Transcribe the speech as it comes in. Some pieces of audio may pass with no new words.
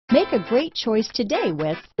Make a great choice today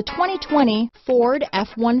with the 2020 Ford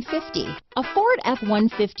F-150. A Ford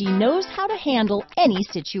F-150 knows how to handle any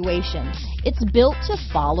situation. It's built to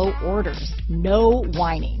follow orders, no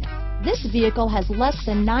whining. This vehicle has less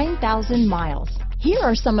than 9,000 miles. Here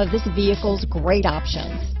are some of this vehicle's great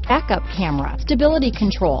options: backup camera, stability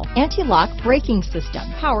control, anti-lock braking system,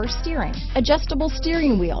 power steering, adjustable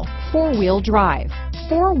steering wheel, four-wheel drive,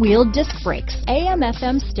 four-wheel disc brakes,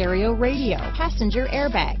 AM/FM stereo radio, passenger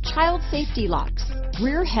airbag, child safety locks,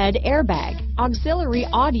 rear head airbag, auxiliary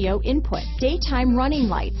audio input, daytime running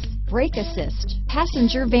lights, brake assist,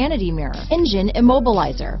 passenger vanity mirror, engine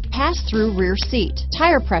immobilizer, pass-through rear seat,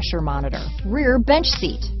 tire pressure monitor, rear bench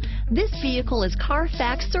seat. This vehicle is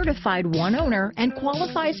CARFAX certified one owner and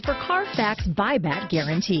qualifies for CARFAX buyback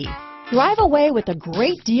guarantee. Drive away with a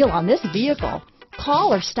great deal on this vehicle.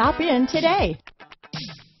 Call or stop in today.